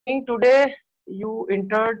think today you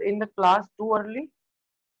entered in the class too early?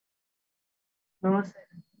 Namaste.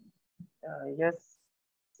 Yes,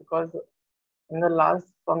 because from the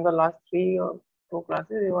last three or two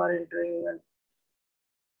classes, you are entering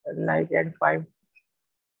like at 5.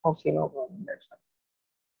 Okay, no problem. That's fine.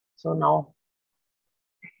 So now,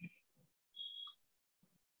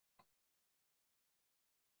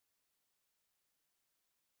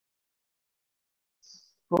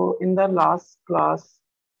 so in the last class,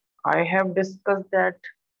 I have discussed that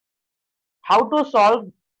how to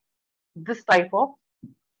solve this type of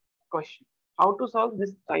question. How to solve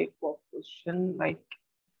this type of question, like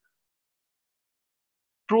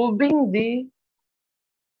proving the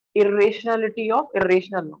irrationality of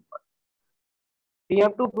irrational number. We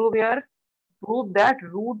have to prove that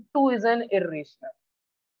root 2 is an irrational.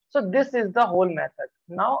 So this is the whole method.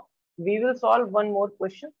 Now we will solve one more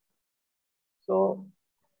question. So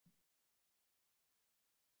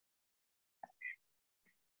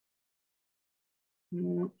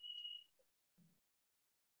mm,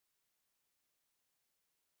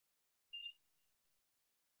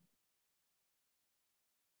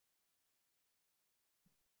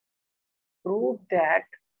 prove that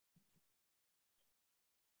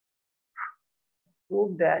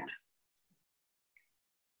prove that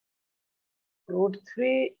root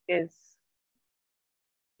 3 is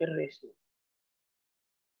irrational.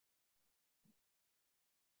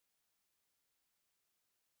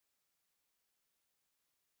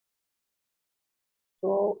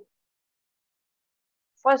 So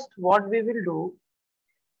first what we will do,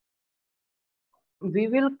 we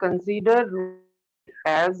will consider root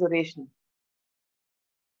as rational.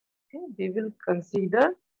 Okay? We will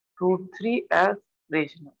consider root 3 as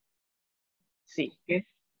rational. See, Okay.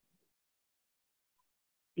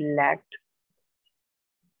 let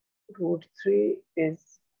root 3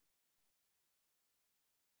 is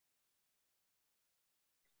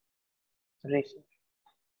rational.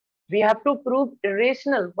 We have to prove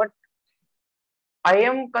irrational, but I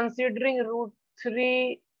am considering root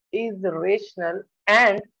 3 is rational,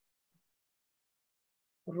 and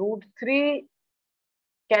root 3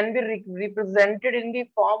 can be represented in the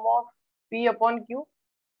form of P upon Q,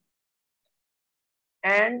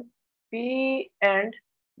 and P and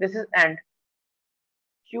this is and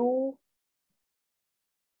Q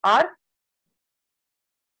are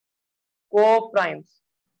co-primes.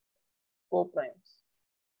 Co-primes.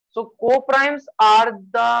 So co-primes are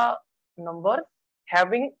the numbers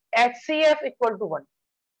having HCF equal to 1.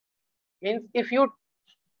 Means if you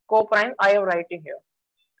co-prime, I am writing here.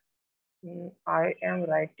 I am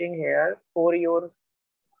writing here for you.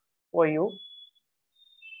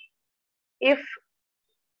 If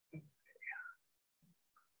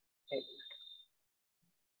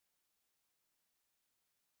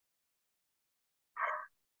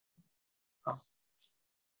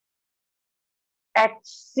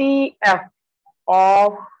HCF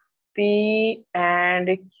of P and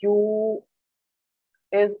Q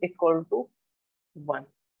is equal to 1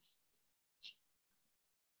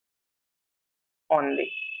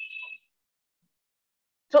 only.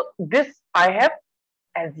 So this I have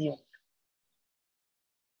assumed.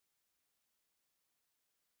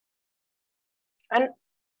 And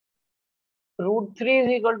root 3 is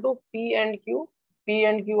equal to P and Q. P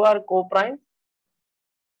and Q are co-prime.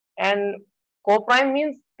 And co-prime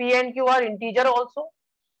means P and Q are integer also.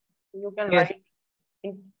 You can Yes.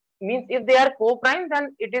 write, means if they are co-prime,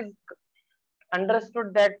 then it is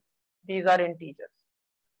understood that these are integers.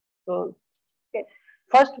 So okay.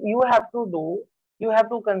 First you have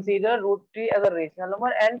to consider root 3 as a rational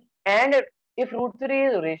number, and if root 3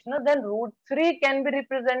 is rational, then root 3 can be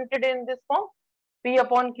represented in this form P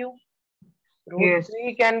upon Q. Root Yes.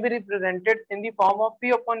 3 can be represented in the form of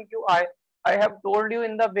P upon Q. I have told you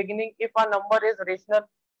in the beginning, if a number is rational,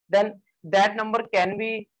 then that number can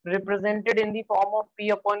be represented in the form of P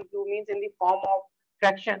upon Q, means in the form of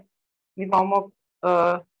fraction, in the form of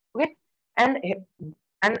okay.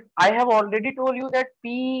 And I have already told you that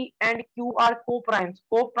P and Q are co-primes.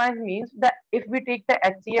 Co-primes means that if we take the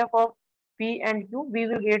HCF of P and Q, we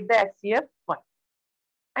will get the HCF 1.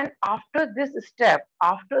 And after this step,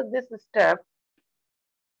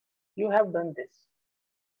 you have done this.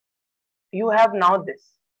 You have now this.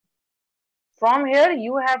 From here,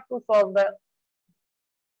 you have to solve the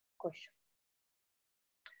question.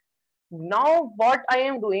 Now, what I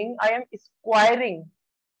am doing, I am squaring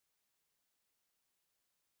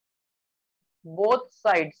both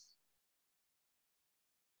sides.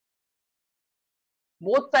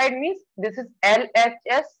 Both side means this is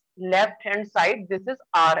LHS, left hand side, this is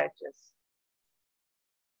RHS.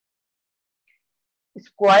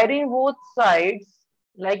 Squaring both sides,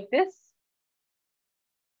 like this.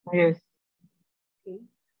 Yes. Okay.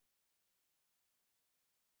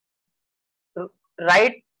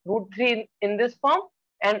 Write root 3 in this form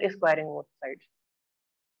and squaring both sides.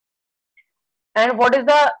 And what is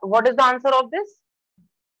the answer of this?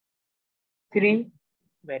 3.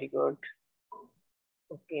 Very good.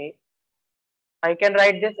 Okay. I can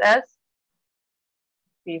write this as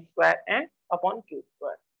p square and upon q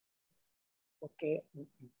square. Okay.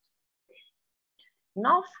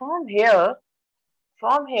 Now from here,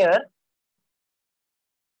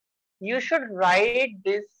 you should write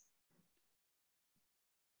this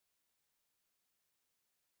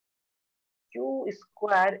q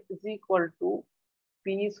square is equal to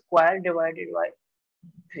p square divided by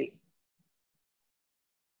 3.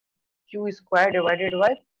 Q square divided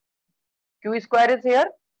by q square is here.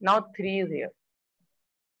 Now 3 is here.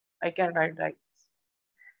 I can write like this.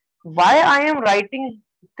 Why I am writing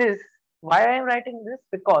this? Why I am writing this?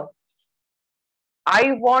 Because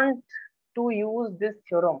I want to use this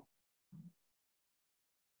theorem.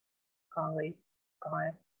 कहाँ गई? कहाँ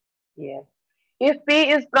है? ये है. If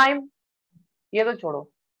P is prime, ये तो छोड़ो.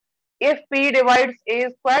 If P divides A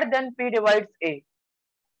square, then P divides A.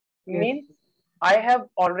 Yes. Means I have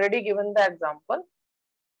already given the example.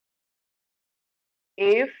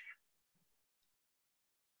 If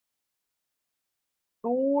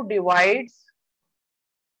 2 divides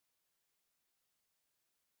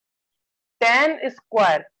 10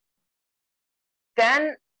 square,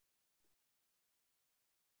 then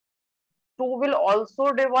 2 will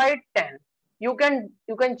also divide 10. You can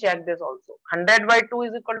check this also. 100 by 2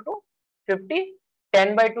 is equal to 50.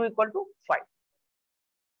 10 by 2 equal to 5.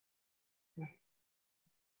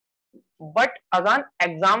 But अजान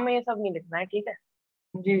exam में ये सब नहीं लिखना है, ठीक है?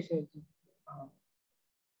 जी sir ji.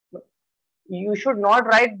 You should not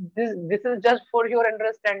write this. This is just for your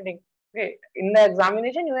understanding. Okay, in the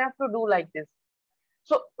examination you have to do like this.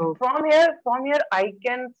 So Okay. from here I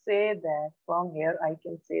can say that. From here I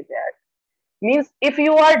can say that means if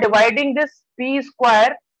you are dividing this p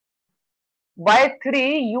square by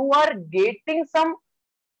 3, you are getting some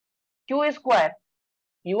q square.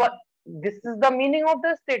 You are This is the meaning of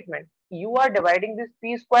the statement. You are dividing this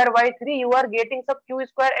p square by 3. You are getting some q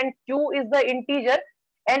square, and q is the integer,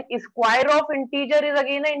 and square of integer is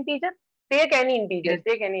again an integer. Take any integer. Yes.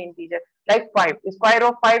 Take any integer like 5. Square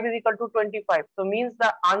of 5 is equal to 25. So means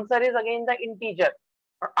the answer is again the integer.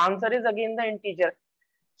 Answer is again the integer.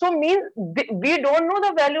 So means we don't know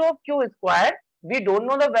the value of q square. We don't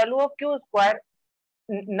know the value of q square.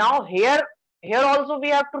 Now here also we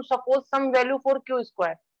have to suppose some value for q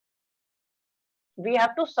square. We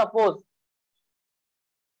have to suppose.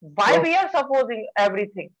 Why Okay. we are supposing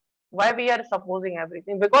everything? Why we are supposing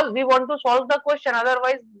everything? Because we want to solve the question.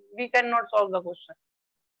 Otherwise, we cannot solve the question.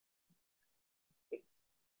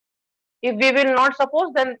 If we will not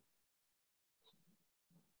suppose, then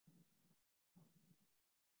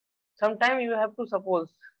sometime you have to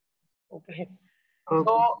suppose. Okay. So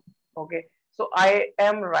Okay. okay. So I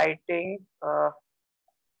am writing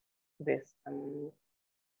this.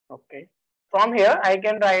 Okay. From here, I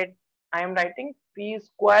can write. I am writing p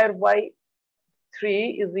square by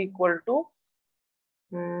 3 is equal to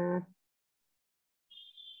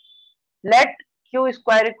let q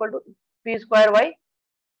square equal to p square by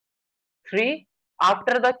 3.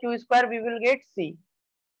 After the q square, we will get c.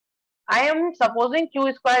 I am supposing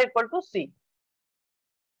q square equal to c.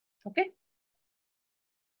 Okay.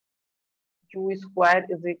 Q square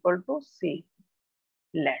is equal to c.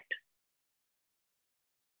 Let.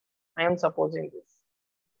 I am supposing this.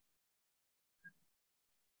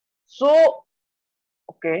 So,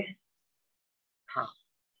 okay. Huh.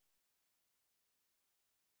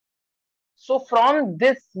 So from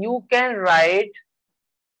this, you can write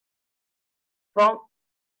from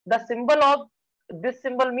the symbol of this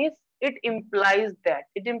symbol means it implies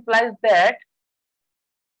that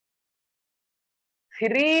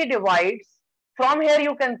 3 divides. From here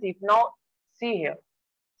you can see. Now see here.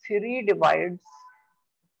 3 divides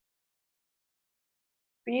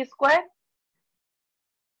p square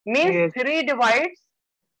means Yes. 3 divides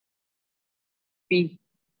P.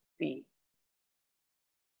 p.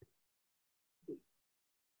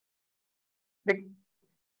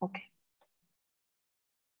 Okay.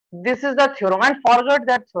 This is the theorem, and forget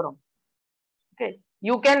that theorem. Okay.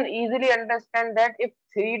 You can easily understand that if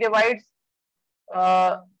 3 divides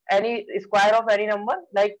any square of any number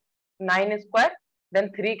like 9 square,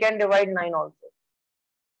 then 3 can divide 9 also.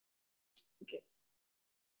 Okay.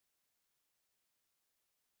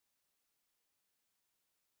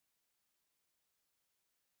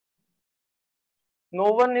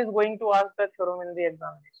 No one is going to ask the theorem in the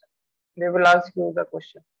examination. They will ask you the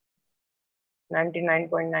question.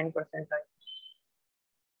 99.9% time.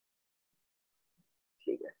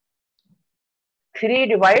 ठीक है. 3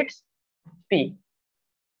 divides P.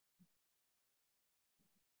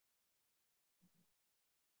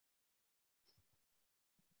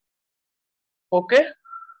 Okay.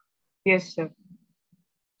 Yes, sir.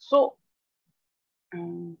 So,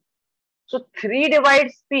 so 3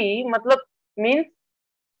 divides P मतलब means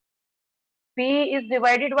P is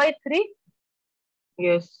divided by 3.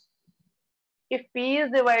 Yes. If P is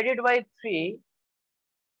divided by 3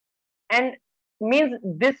 and means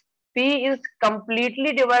this P is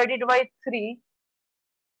completely divided by 3.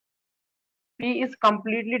 P is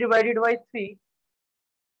completely divided by 3.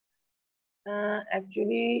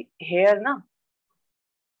 Actually here na,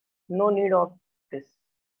 no need of this.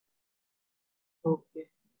 Okay.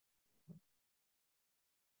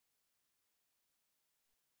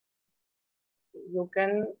 You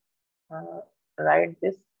can write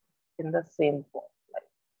this in the same form. Like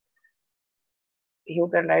you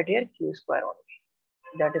can write here q square only.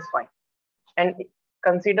 That is fine. And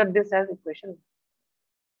consider this as equation.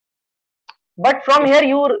 But from here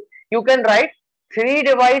you can write 3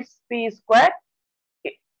 divides P square.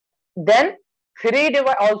 Then 3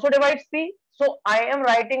 also divides P. So I am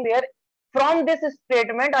writing there from this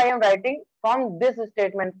statement. I am writing from this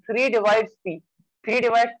statement 3 divides P. 3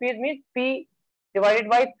 divides P means P divided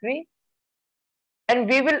by 3. And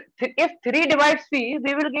we will, if 3 divides P,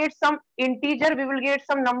 we will get some integer, we will get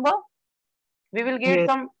some number, we will get Yes.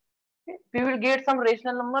 some, we will get some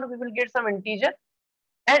rational number, we will get some integer.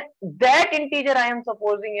 And that integer I am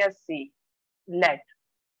supposing as C. Let.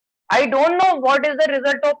 I don't know what is the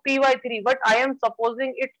result of P by 3, but I am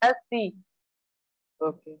supposing it as C.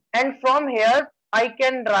 Okay. And from here, I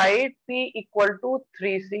can write P equal to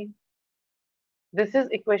 3C. This is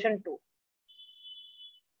equation 2.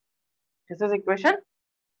 This is equation.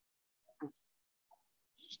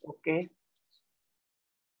 Okay.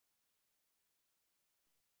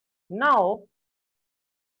 Now,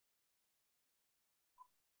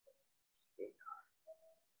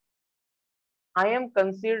 I am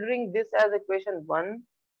considering this as equation 1,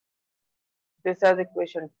 this as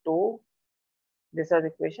equation 2, this as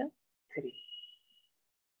equation 3.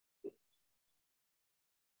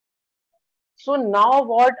 So now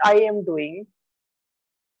what I am doing,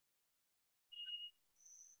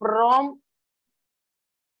 from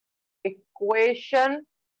equation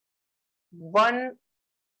 1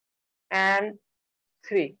 and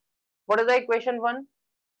 3. What is the equation 1?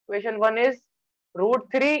 Equation 1 is root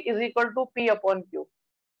 3 is equal to P upon Q.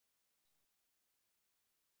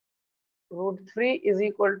 Root 3 is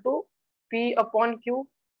equal to P upon Q.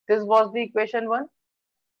 This was the equation 1.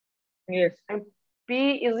 Yes. And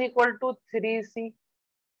P is equal to 3C.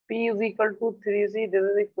 P is equal to 3C. This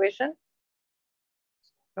is equation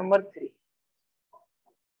number 3.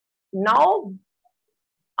 Now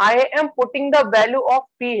I am putting the value of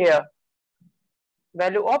P here.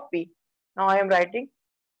 Value of P. Now I am writing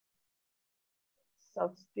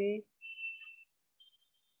substitute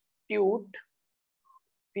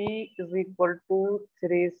P is equal to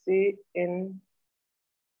 3C in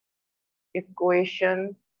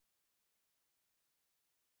equation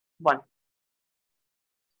 1.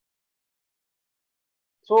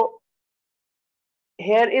 So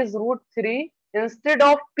here is root 3. Instead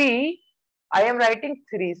of P, I am writing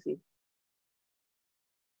 3C.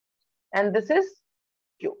 And this is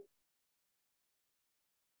Q.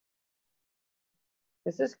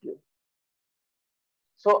 This is Q.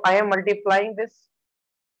 So I am multiplying this.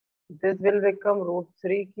 This will become root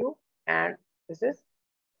 3Q and this is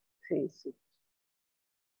 3C.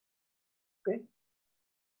 Okay.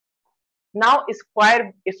 Now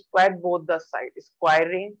square both the sides.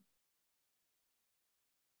 Squaring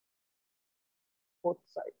both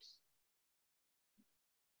sides.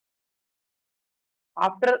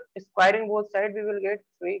 After squaring both sides, we will get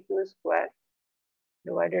 3Q square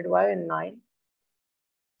divided by 9C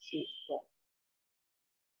square.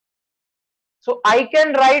 So I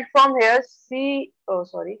can write from here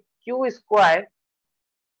Q square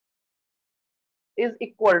is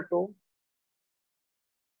equal to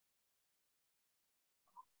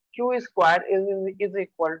Q square is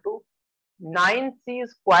equal to 9C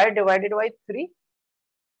square divided by 3.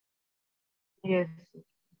 Yes.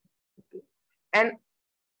 And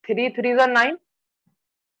 3 3s are 9.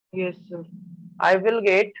 Yes, sir. I will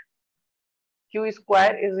get Q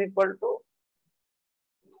square is equal to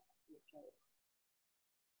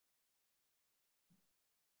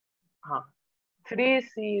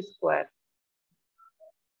 3C square.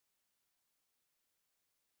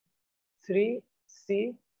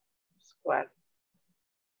 3C square.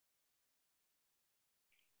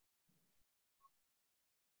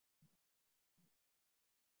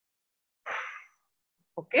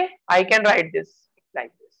 Okay, I can write this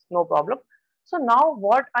like this, no problem. So now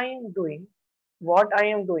what I am doing,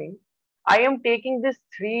 I am taking this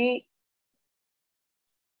 3.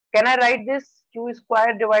 Can I write this? Q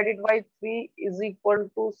square divided by 3 is equal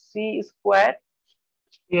to C square.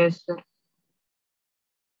 Yes, sir.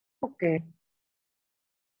 Okay.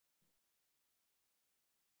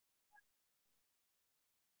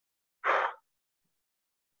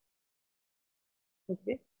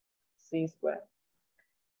 Okay. C square.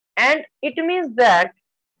 And it means that,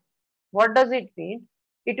 what does it mean?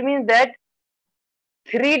 It means that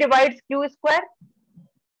 3 divides Q square.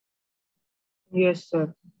 Yes,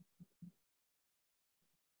 sir.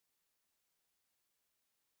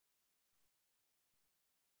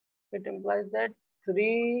 It implies that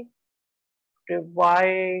 3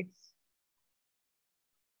 divides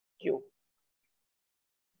Q.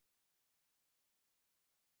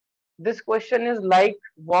 This question is like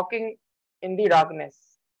walking in the darkness,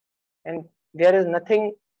 and there is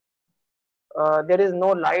nothing, there is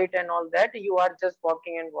no light and all that. You are just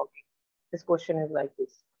walking and walking. This question is like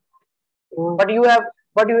this. Oh, But you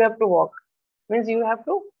have to walk. Means you have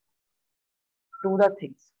to do the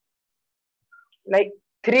things. Like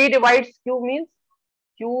 3 divides Q means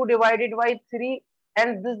Q divided by 3,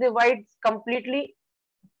 and this divides completely.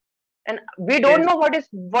 And we don't yes, know what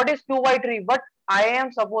is 2 by 3, but I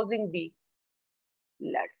am supposing D.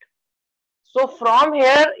 Let. So from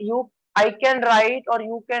here I can write, or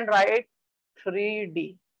you can write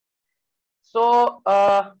 3D. So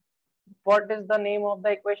what is the name of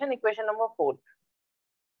the equation? Equation number 4.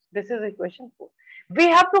 This is equation 4. We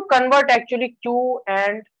have to convert actually Q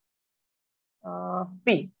and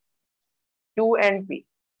P. Q and P.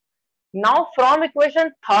 Now from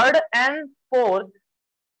equation third and fourth,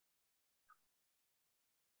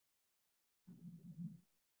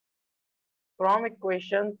 from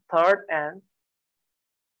equation third and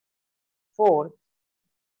fourth,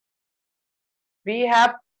 we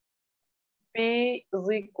have P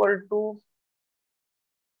is equal to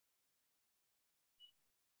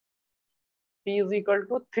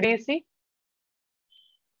 3C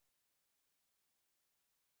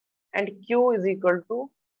and Q is equal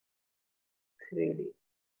to 3D.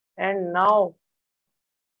 And now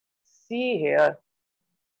see here,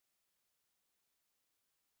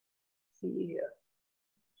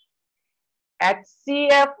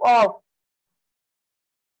 HCF of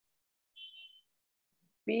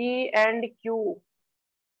P and Q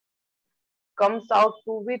comes out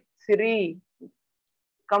to be 3.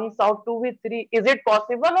 Is it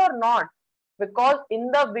possible or not? Because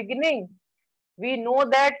in the beginning we know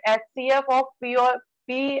that HCF of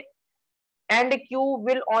P and Q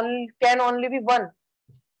can only be 1.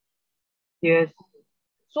 yes,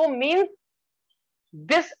 So means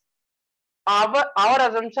this, our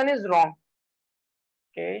assumption is wrong.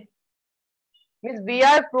 Okay, means we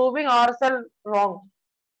are proving ourselves wrong.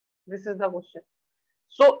 This is the question.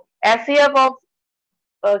 So HCF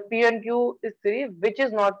of P and Q is 3, which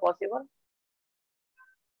is not possible.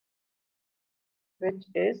 Which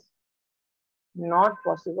is not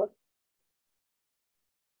possible,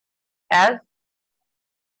 as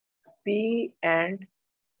P and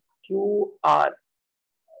Q are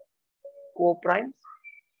co-primes.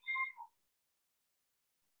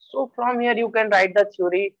 So from here you can write the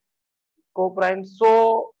theory co-prime.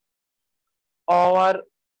 So our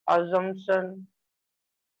assumption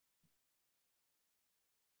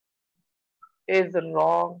is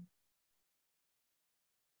wrong.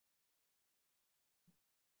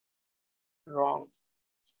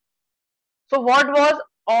 So what was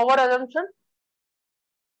our assumption?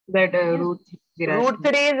 that Means root is root irrational.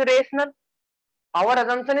 3 is rational. Our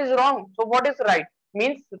assumption is wrong. So what is right?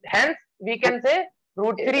 Means hence we can say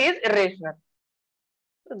root 3 is irrational.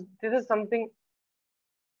 So this is something.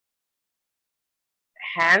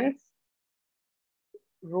 Hence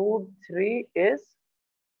root 3 is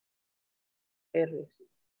irrational.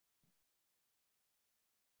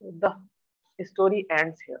 The story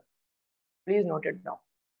ends here. Please note it down.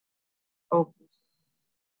 Okay.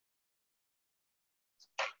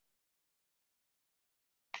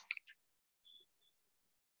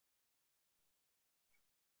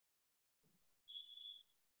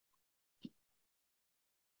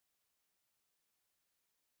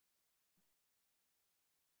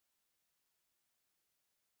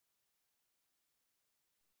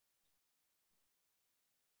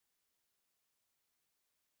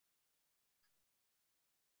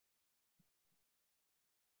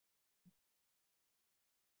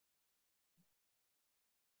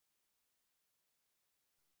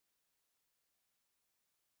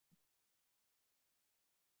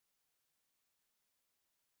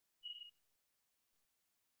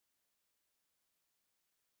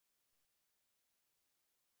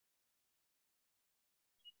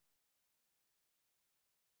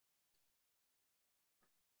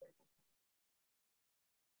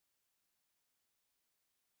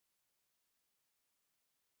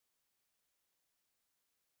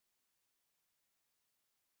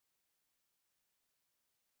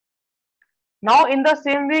 Now, in the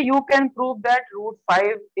same way, you can prove that root 5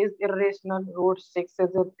 is irrational, root 6 is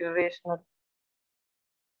irrational,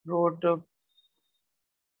 root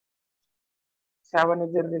 7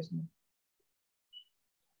 is irrational.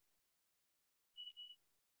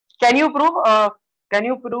 Can you prove?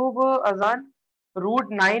 Azaan, root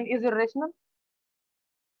 9 is irrational?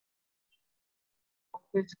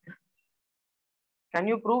 Yes, Can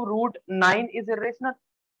you prove root 9 is irrational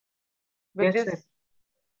with yes, this? sir.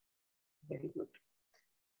 Very good.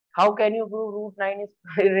 How can you prove root 9 is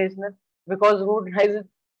irrational? Because root 9 is,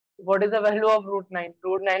 what is the value of root 9?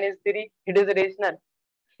 Root 9 is 3, it is irrational.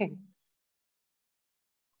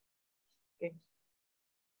 Okay.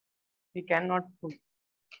 We cannot prove.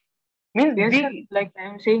 Means Yes, sir. we, Like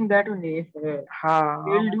I'm saying that only. If हाँ,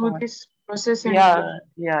 we'll do this process and yeah,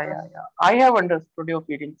 yeah. I have understood your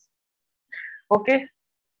feelings. Okay,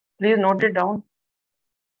 please note it down.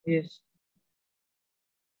 yes,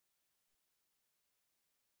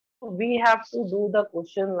 We have to do the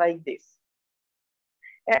question like this.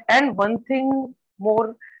 And one thing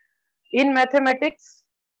more, in mathematics,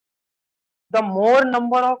 the more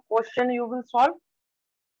number of question you will solve,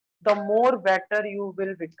 the more better you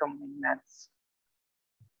will become in maths.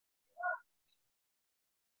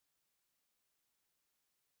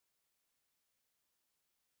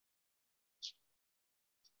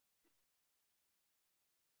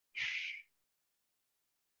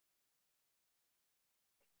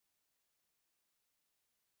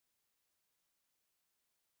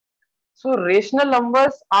 So rational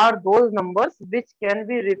numbers are those numbers which can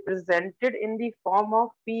be represented in the form of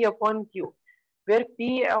P upon Q, where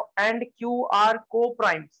P and Q are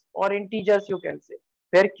co-primes or integers, you can say,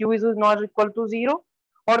 where Q is not equal to 0,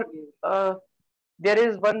 or yes, uh, there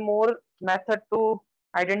is one more method to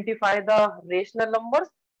identify the rational numbers,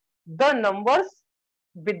 the numbers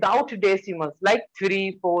without decimals like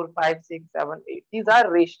 3, 4, 5, 6, 7, 8. These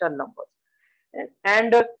are rational numbers.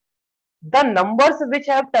 And the numbers which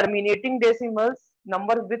have terminating decimals,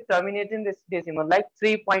 numbers with terminating this decimal like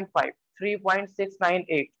 3.5,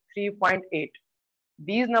 3.698, 3.8,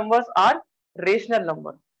 these numbers are rational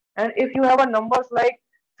numbers. And if you have a numbers like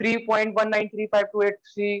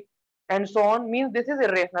 3.1935283 and so on, means this is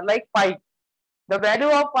irrational, like pi. The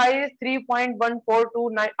value of pi is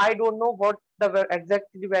 3.1429. I don't know what the exact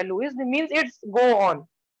value is. It means it's go on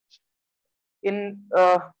in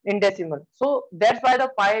decimal. So that's why the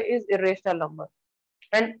pi is irrational number.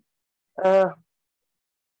 And uh,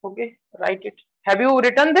 okay, write it. Have you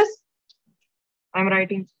written this? I'm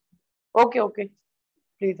writing. Okay,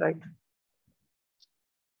 please write.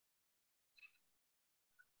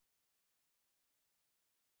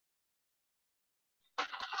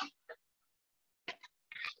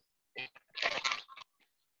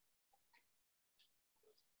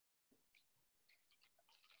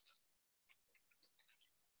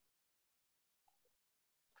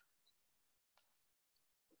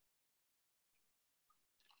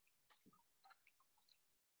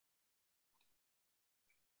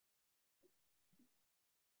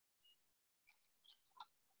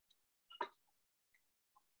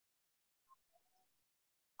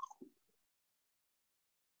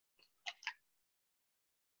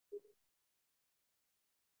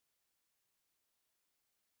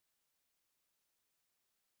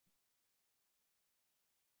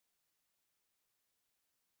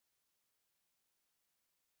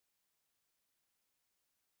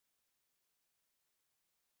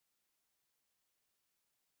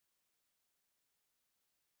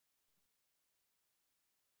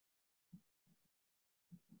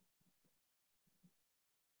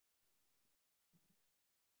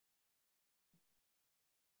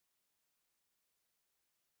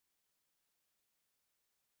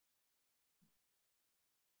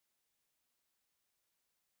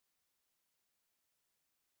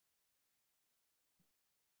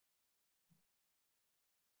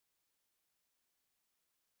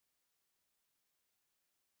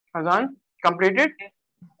 Azaan, completed?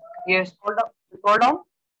 Yes, Scroll down. Scroll down.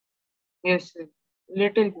 yes, sir.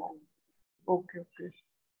 Little bit. Okay.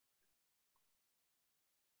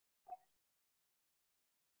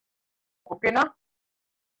 Okay, na?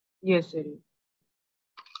 Yes, sir.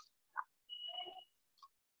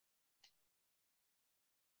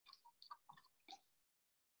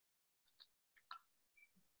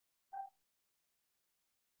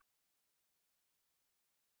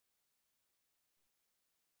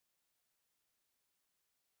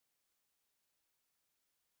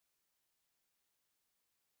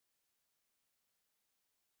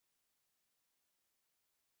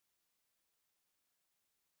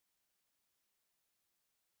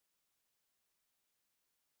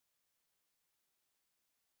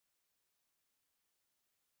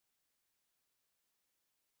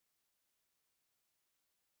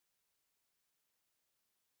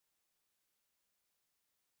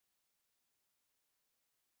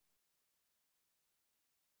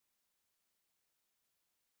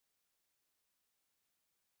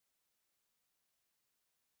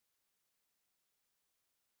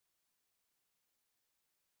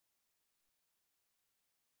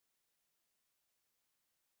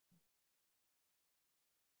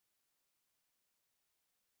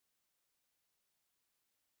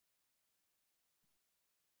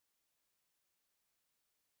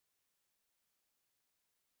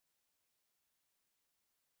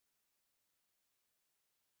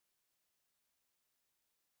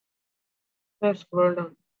 Sir, scroll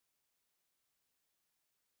down.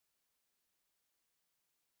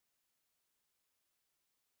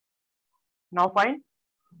 Now fine.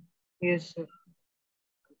 Yes, sir.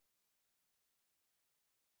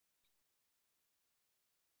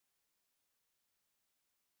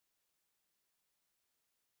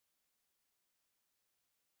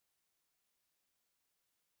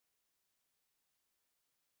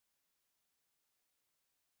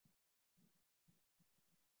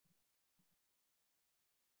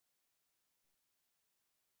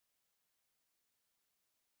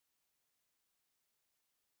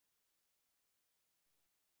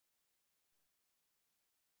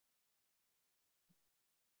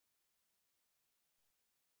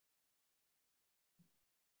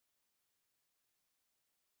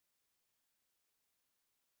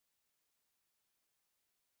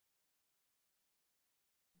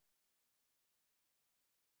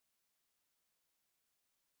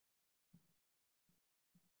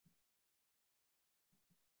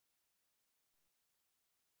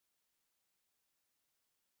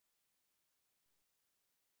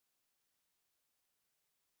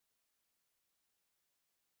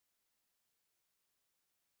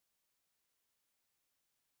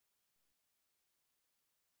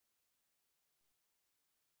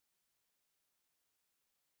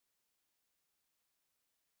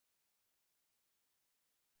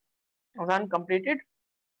 Azaan completed.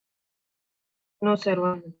 No, sir.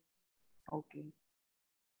 1 minute. Okay.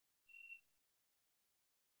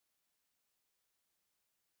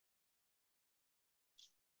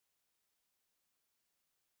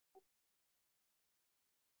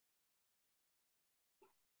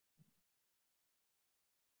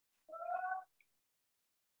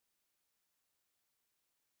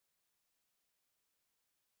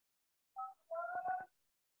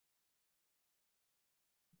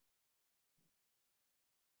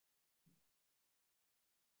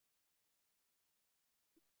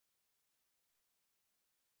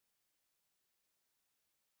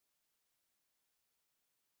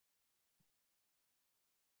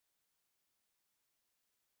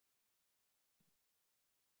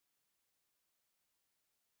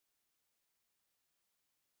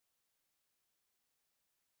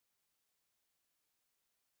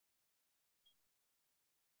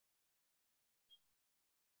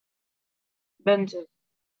 Done, sir.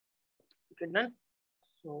 Okay, done.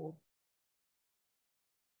 So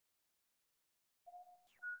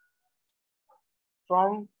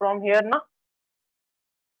from here now,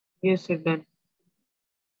 Yes, sir. Done.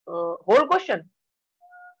 whole question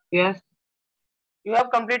Yes. you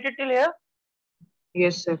have completed till here,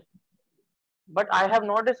 Yes, sir. but I have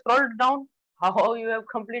not scrolled down. How you have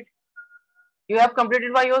complete? You have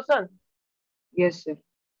completed by yourself. Yes, sir.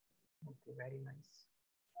 Okay, very nice.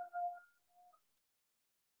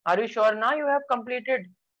 Are you sure now you have completed?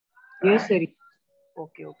 Yes, sir.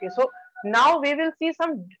 Okay, okay. So now we will see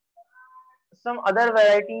some other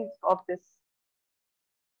varieties of this.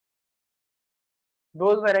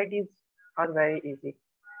 Those varieties are very easy.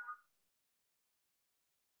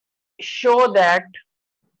 Show that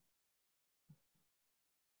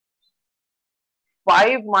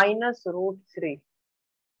 5 minus root 3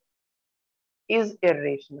 is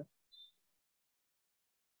irrational.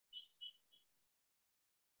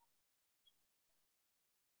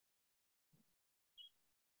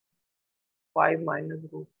 Five minus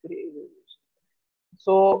root 3 is irrational.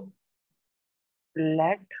 So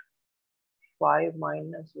let 5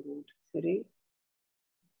 minus root 3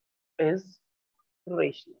 is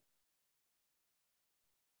rational.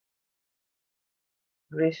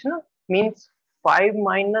 Rational means 5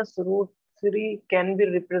 minus root 3 can be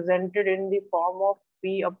represented in the form of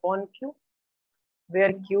P upon Q,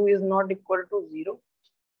 where Q is not equal to 0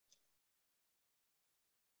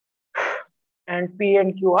 and P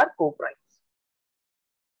and Q are co-primes.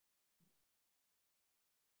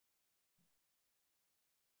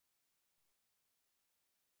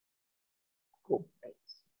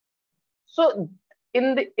 Co-primes. So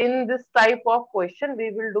in this type of question,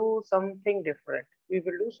 we will do something different. We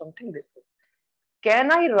will do something different.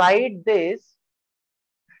 Can I write this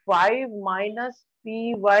 5 minus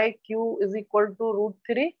P by Q is equal to root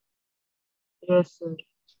 3? Yes, sir.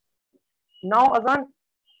 Now, Azaan,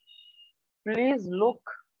 please look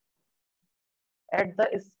at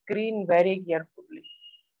the screen very carefully.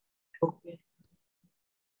 Okay.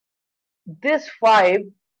 This 5,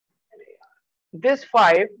 this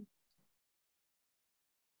 5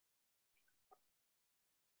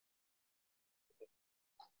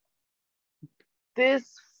 this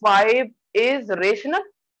 5 is rational.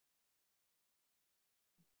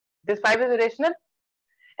 This 5 is rational.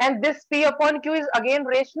 And this P upon Q is again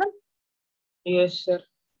rational. Yes, sir.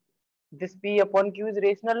 This P upon Q is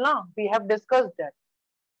rational now. We have discussed that.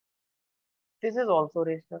 This is also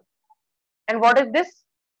rational. And what is this?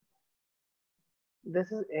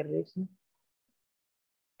 This is irrational.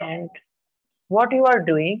 And what you are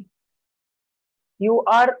doing, you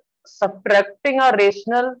are subtracting a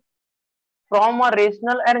rational from a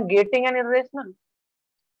rational and getting an irrational.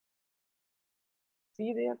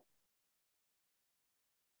 See there?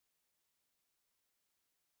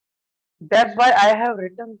 That's why I have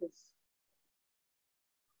written this.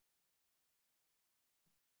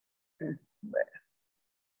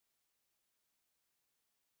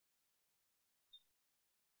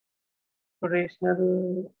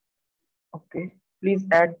 Rational. Okay. Please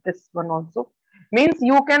add this one also. Means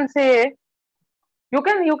you can say you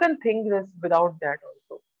can think this without that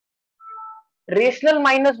also. Rational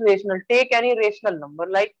minus rational. Take any rational number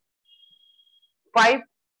like 5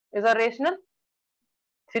 is a rational,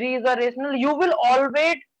 3 is a rational. You will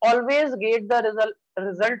always get the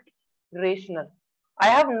result rational. I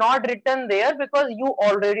have not written there because you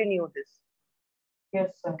already knew this. Yes,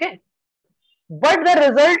 sir. Okay. But the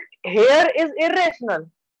result here is irrational.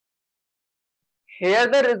 Here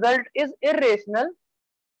the result is irrational.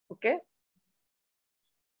 Okay.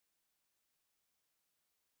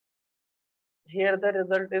 Here the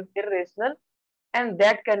result is irrational, and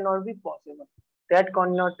that cannot be possible. That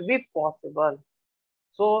cannot be possible.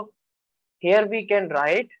 So here we can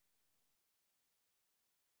write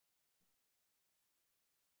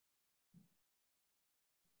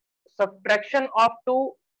subtraction of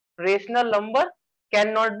two rational number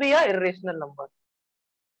cannot be a irrational number.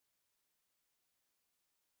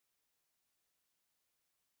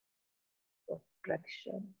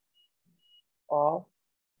 Subtraction of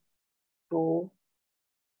two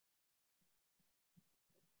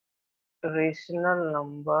rational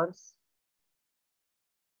numbers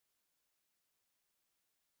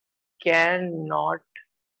cannot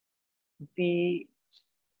be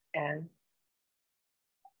an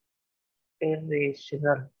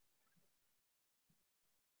irrational.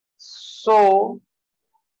 So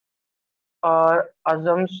our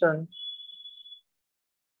assumption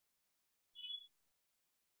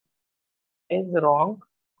is wrong.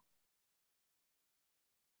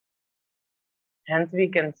 Hence we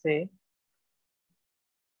can say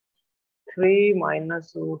 3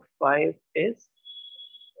 minus root 5 is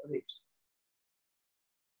rational.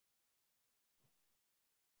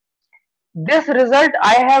 This result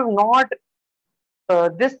I have not,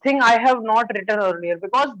 this thing I have not written earlier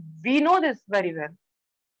because we know this very well.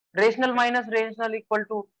 Rational minus rational equal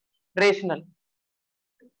to rational.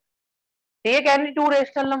 Take any two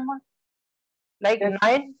rational number like Yes.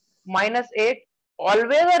 9 minus 8,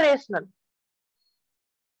 always a rational.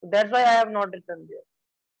 That's why I have not written there.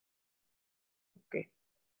 Okay.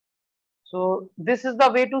 So this is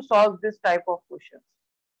the way to solve this type of questions.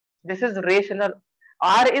 This is rational.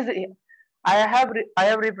 R is, I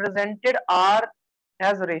have represented R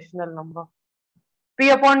as rational number. P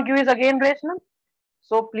upon Q is again rational.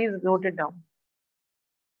 So please note it down.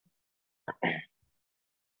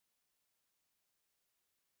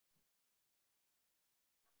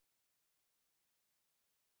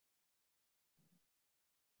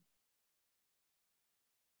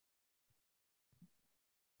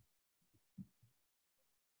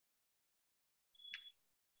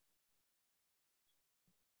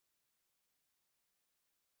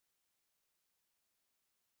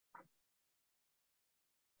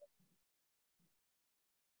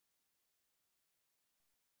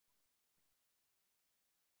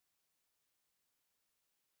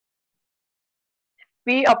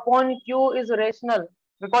 P upon Q is rational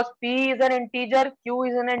because P is an integer, Q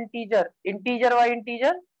is an integer. Integer by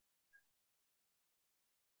integer.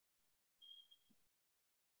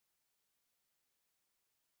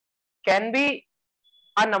 Can be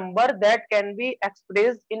a number that can be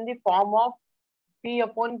expressed in the form of P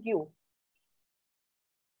upon Q.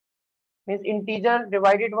 Means integer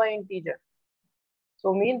divided by integer.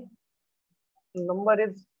 So means number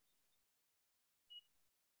is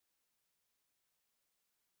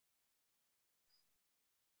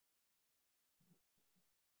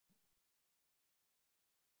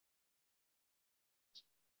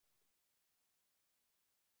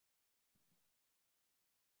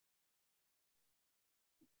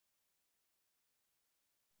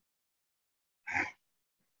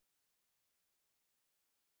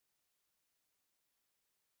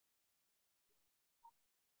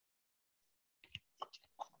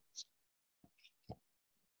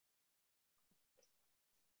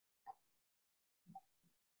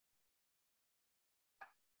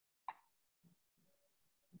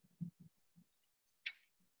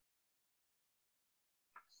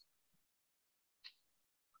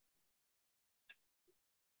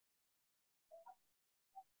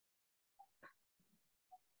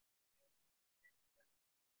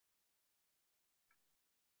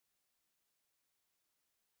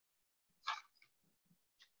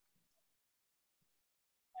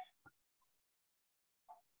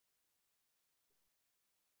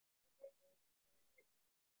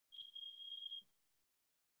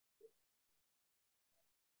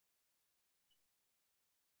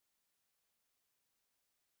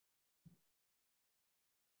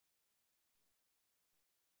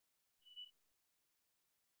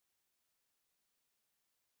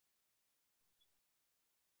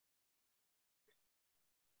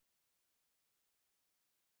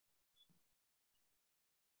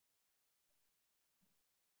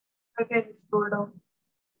Okay, scroll down.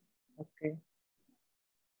 Okay.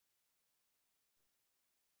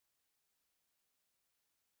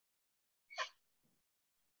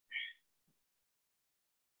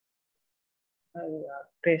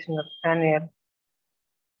 Rational annual.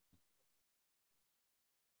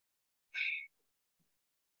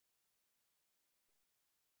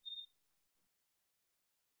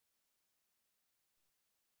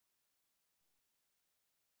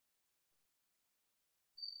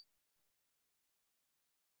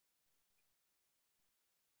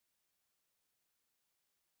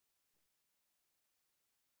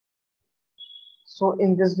 So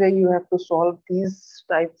in this way, you have to solve these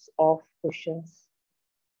types of questions.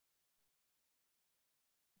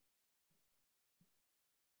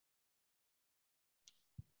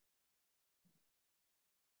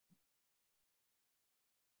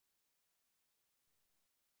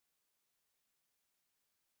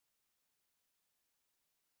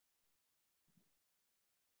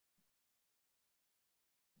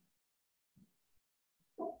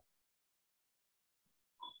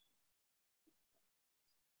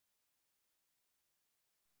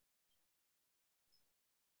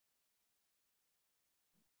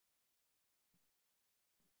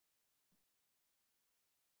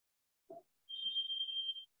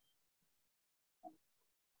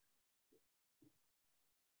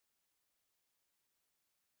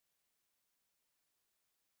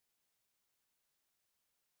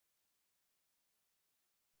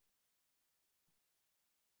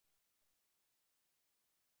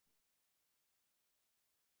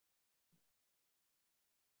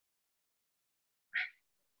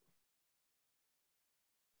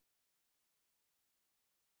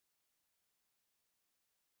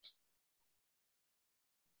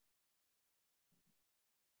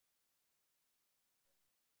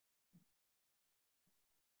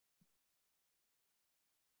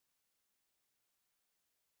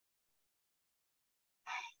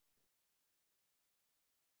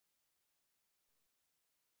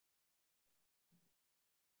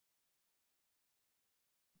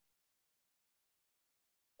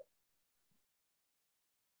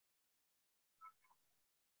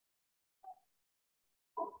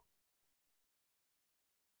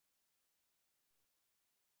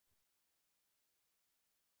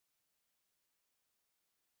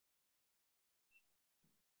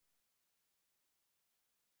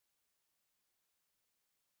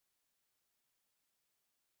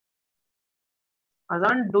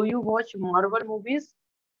 Azaan, do you watch Marvel movies?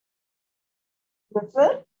 Yes,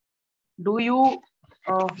 sir. Do you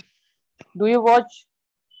uh, do you watch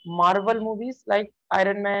Marvel movies like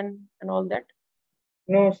Iron Man and all that?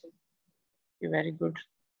 No, sir. You're very good.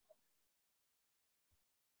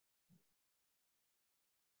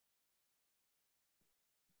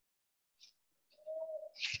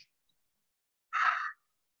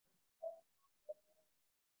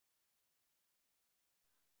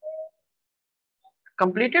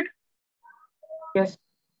 Completed? Yes.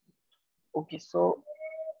 Okay, so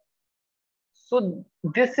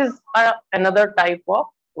this is another type of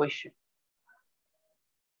question.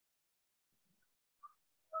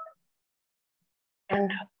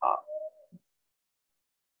 And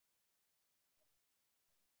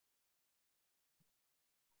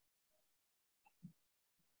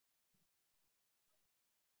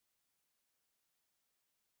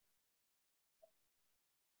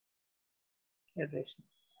iteration.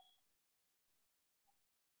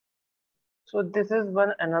 So this is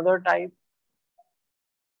one another type.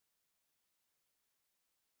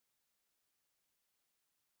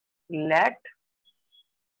 Let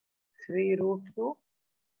 3 root 2.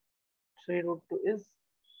 3 root 2 is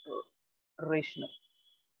rational.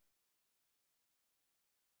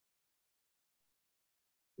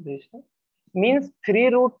 Rational means 3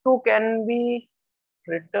 root 2 can be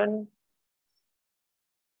written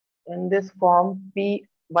in this form P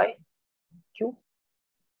by Q.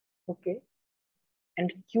 Okay.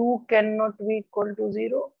 And Q cannot be equal to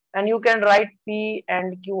 0. And you can write P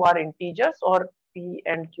and Q are integers or P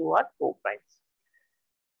and Q are co-primes.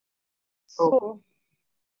 Okay. So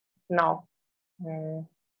now, this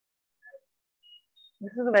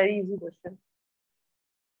is a very easy question.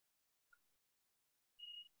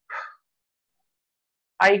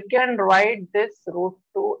 I can write this root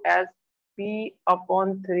 2 as P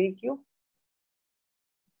upon 3Q.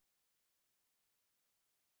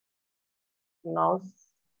 Now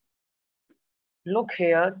look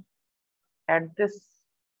here at this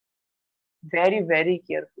very, very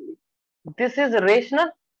carefully. This is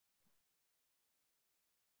rational.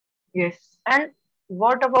 Yes. And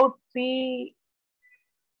what about P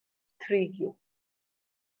 3Q?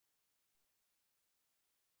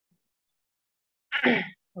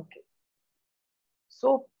 Okay.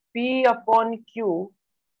 So P upon Q,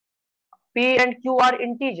 P and Q are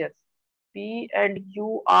integers. P and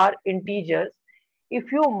Q are integers.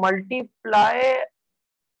 If you multiply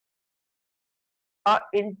a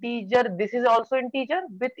integer, this is also integer.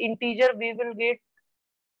 With integer, we will get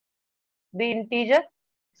the integer,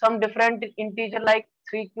 some different integer like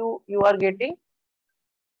 3q, you are getting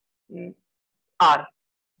R.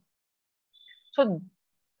 So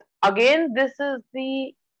again, this is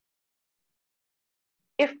the,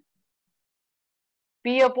 if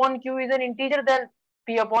P upon Q is an integer, then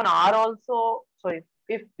P upon R also, sorry,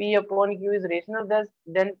 if P upon Q is rational,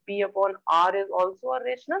 then P upon R is also a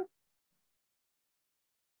rational.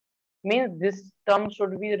 Means this term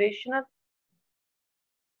should be rational.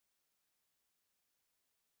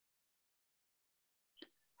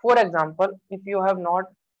 For example, if you have not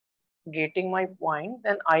getting my point,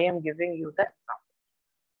 then I am giving you the example.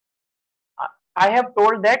 I have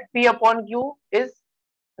told that P upon Q is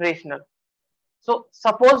rational. So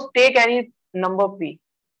suppose take any number P.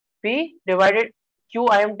 P divided Q,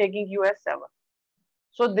 I am taking Q as 7.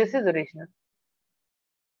 So this is rational.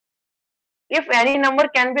 If any number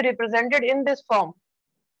can be represented in this form,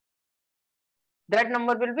 that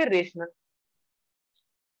number will be rational.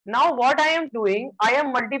 Now what I am doing, I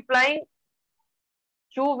am multiplying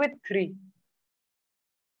Q with 3.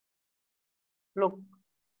 Look,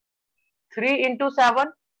 3 into 7,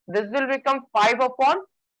 this will become 5 upon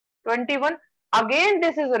 21. Again,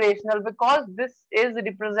 this is rational because this is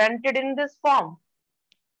represented in this form.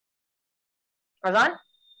 Azaan?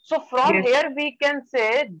 So from Yes. here we can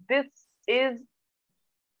say this is,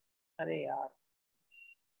 arey yaar,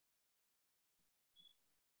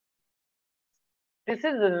 this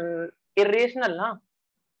is irrational, na?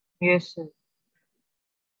 Yes, sir.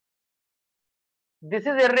 This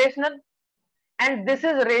is irrational and this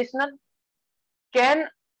is rational. Can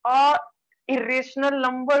a irrational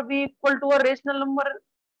number be equal to a rational number?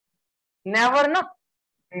 Never, na?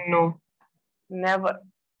 No. Never.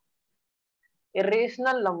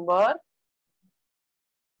 Irrational number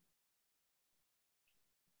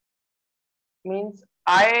means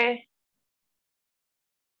I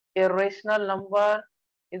irrational number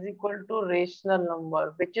is equal to rational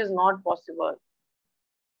number, which is not possible.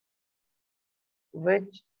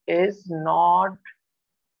 Which is not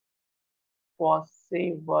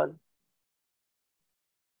possible.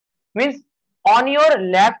 Means on your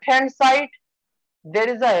left hand side, there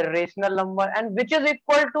is a rational number and which is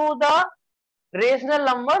equal to the rational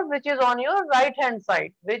number which is on your right hand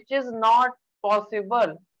side, which is not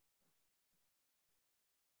possible.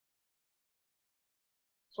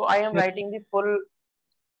 So I am Yes. writing the full,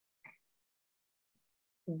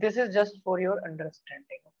 this is just for your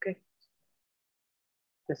understanding, okay?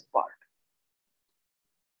 This part.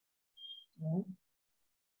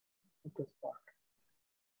 This part.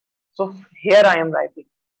 So here I am writing.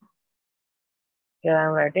 Here I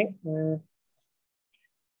am writing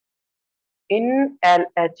in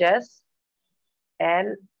LHS,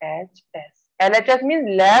 LHS means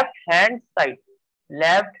left hand side.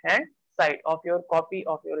 Left hand side of your copy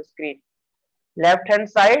of your screen. Left hand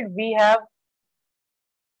side we have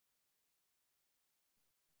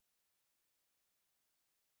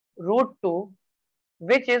root 2,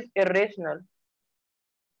 which is irrational,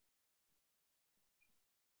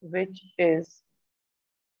 which is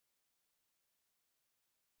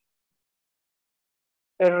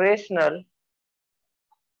irrational,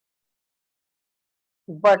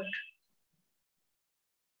 but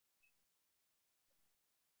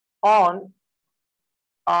on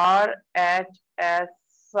RHS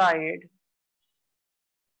side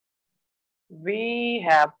we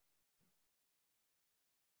have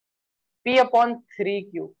P upon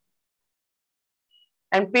 3Q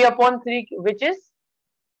and P upon 3Q, which is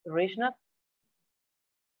rational.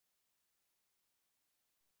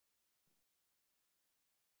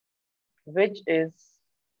 Which is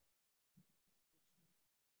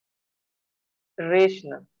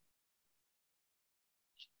rational.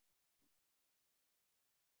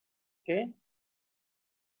 Okay.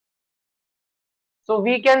 So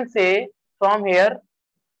we can say from here,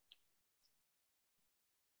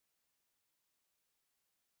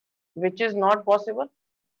 which is not possible.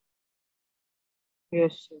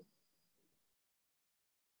 Yes, sir.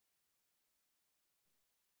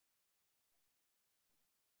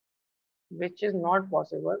 Which is not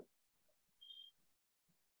possible.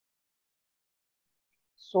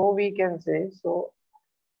 So we can say, so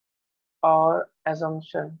our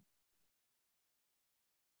assumption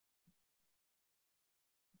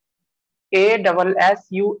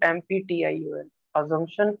ASSUMPTIUL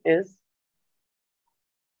assumption is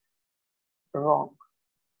wrong.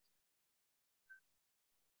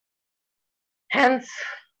 Hence,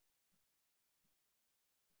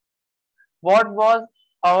 what was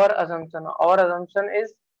our assumption? Our assumption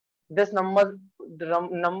is this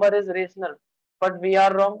number is rational, but we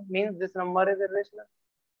are wrong. Means this number is irrational.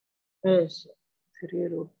 Yes. 3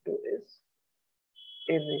 root 2 is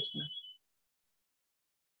irrational.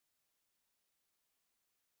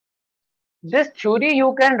 This theory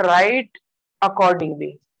you can write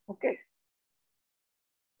accordingly. Okay.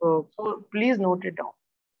 Oh, So please note it down.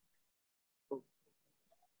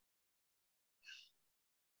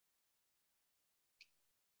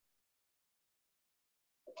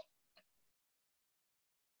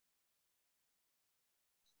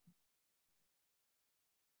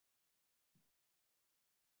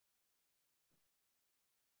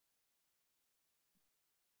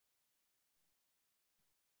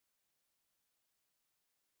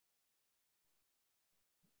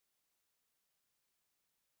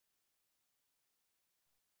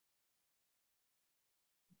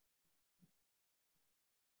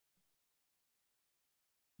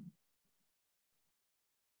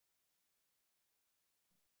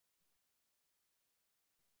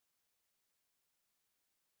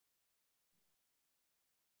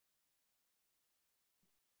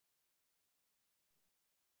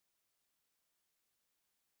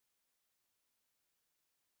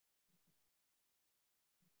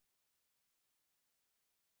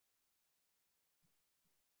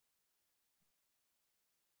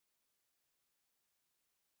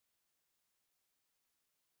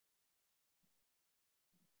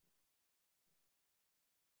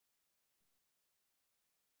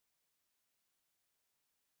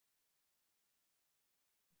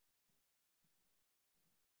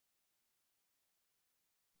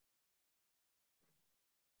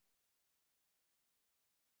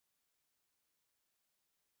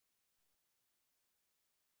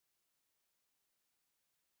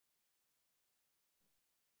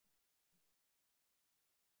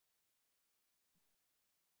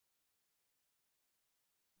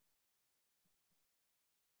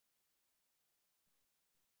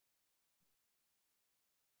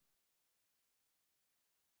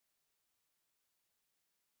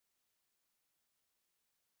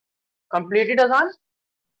 Completed, Azaan?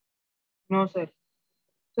 no, sir.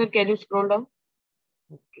 Sir, can you scroll down?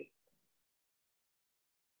 Okay.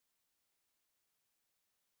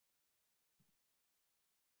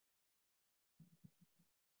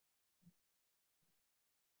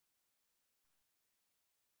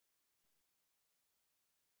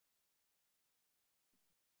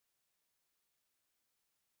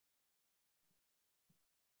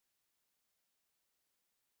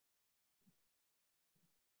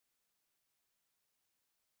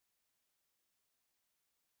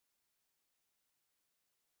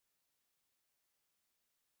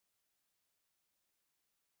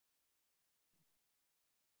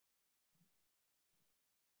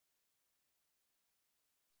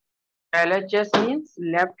 LHS means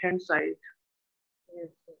left hand side. Yes,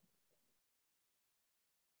 sir.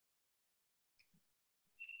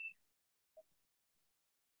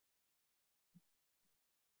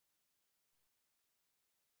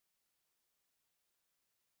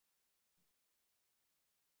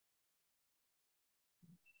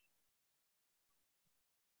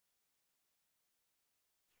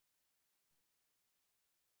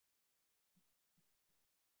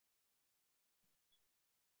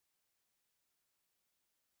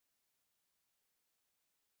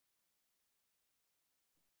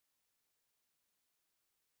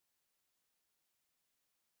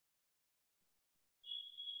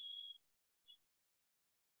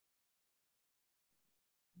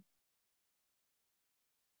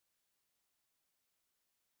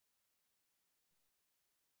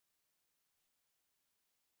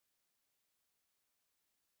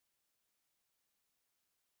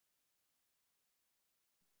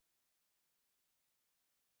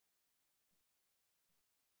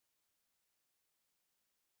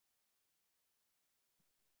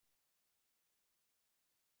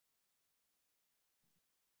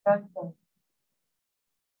 That's all.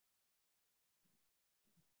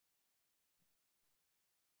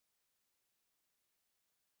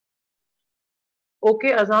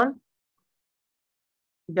 Okay, Azaan,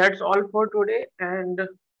 that's all for today. And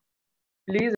please